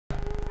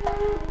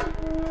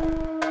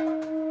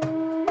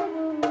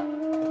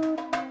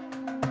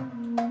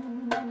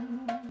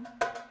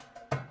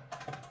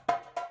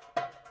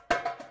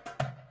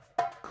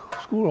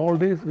School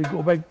holidays, we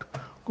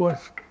go and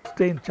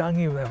stay in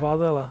Changi with my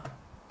father.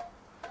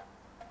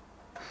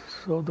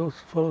 So those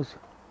fellows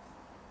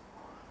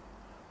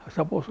are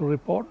supposed to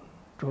report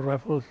to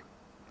Raffles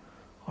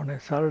on a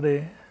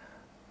Saturday.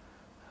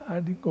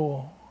 I didn't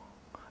go.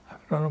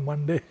 After on a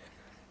Monday,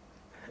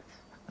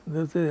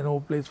 they say no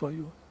place for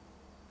you.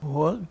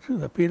 Worked in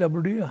the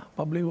PWD,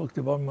 Public Works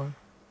Department,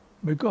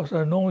 because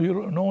there are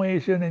no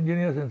Asian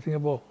engineers in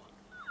Singapore.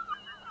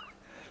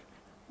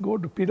 Go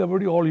to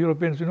PWD, all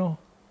Europeans,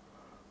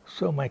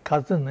 So my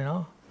cousin,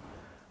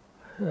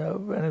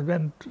 when I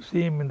went to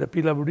see him in the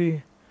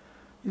PWD,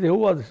 he said,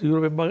 who are these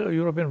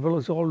European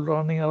fellows all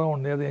running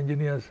around? They are the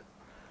engineers.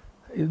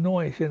 Is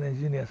no Asian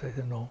engineers? I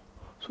said, no.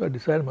 So I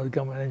decided to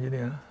become an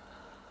engineer.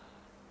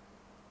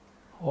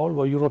 All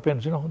were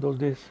Europeans, those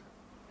days,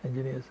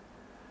 engineers.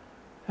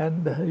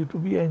 And to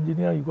be an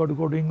engineer, you got to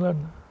go to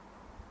England.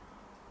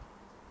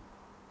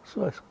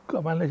 So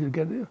I managed to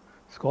get a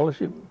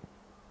scholarship,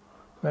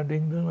 went to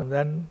England, and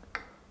then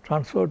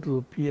transferred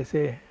to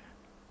PSA.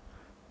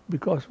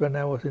 Because when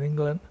I was in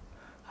England,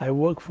 I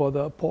worked for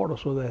the port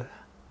also there.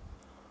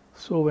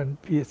 So when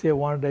PSA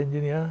wanted an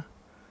engineer,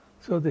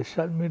 so they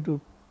sent me to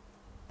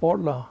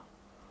Port.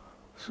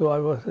 So I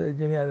was an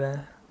engineer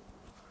there.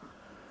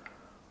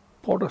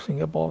 Port of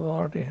Singapore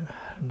Authority,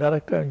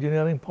 Director of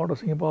Engineering, Port of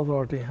Singapore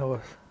Authority.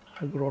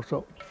 I could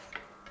also.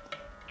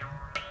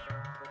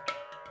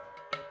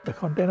 The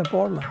container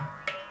port,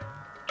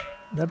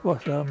 that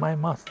was my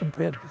master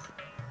pad.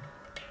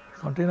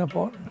 Container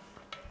port,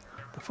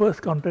 the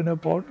first container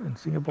port in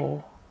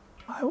Singapore.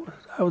 I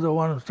was the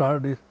one who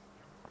started it.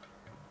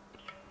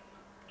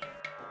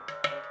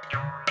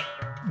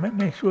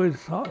 Make sure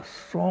it's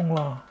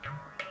strong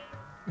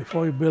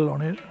before you build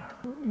on it.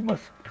 You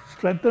must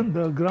strengthen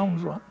the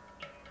grounds.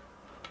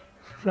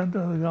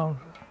 Strengthen the grounds.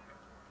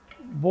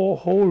 Bore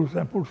holes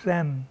and put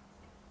sand.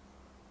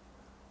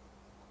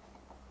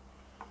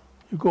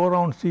 You go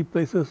around, see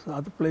places,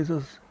 other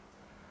places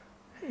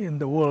in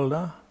the world.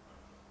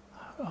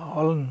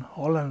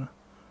 Holland.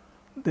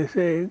 They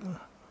say,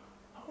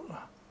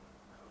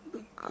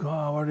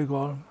 what do you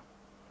call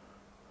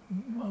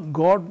it?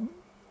 God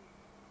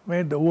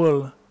made the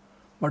world,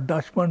 but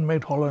Dutchman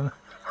made Holland.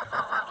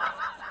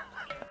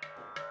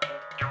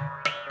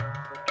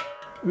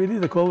 We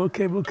did the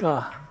cable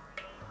car.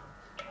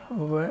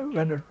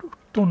 Went to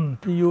Tun,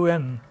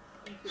 T-U-N,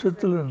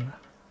 Switzerland,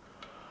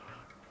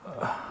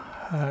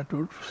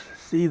 to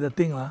see the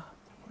thing.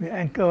 We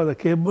anchor the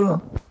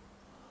cable,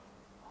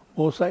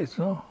 both sides,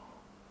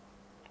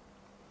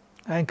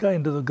 anchor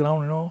into the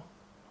ground,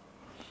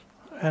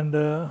 and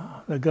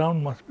the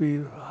ground must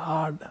be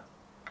hard.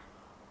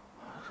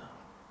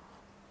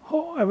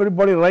 Oh,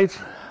 everybody writes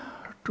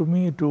to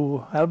me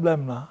to help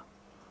them.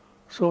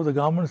 So the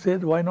government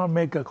said, why not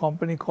make a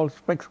company called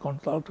Specs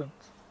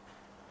Consultants?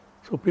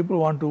 So people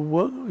want to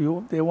work,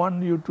 they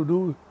want you to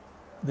do,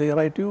 they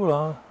write you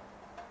a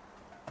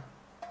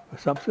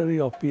subsidiary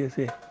of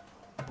PSA,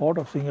 Port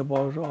of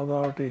Singapore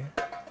Authority.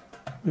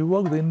 We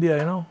worked in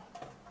India,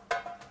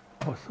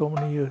 for so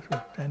many years,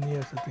 10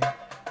 years I think.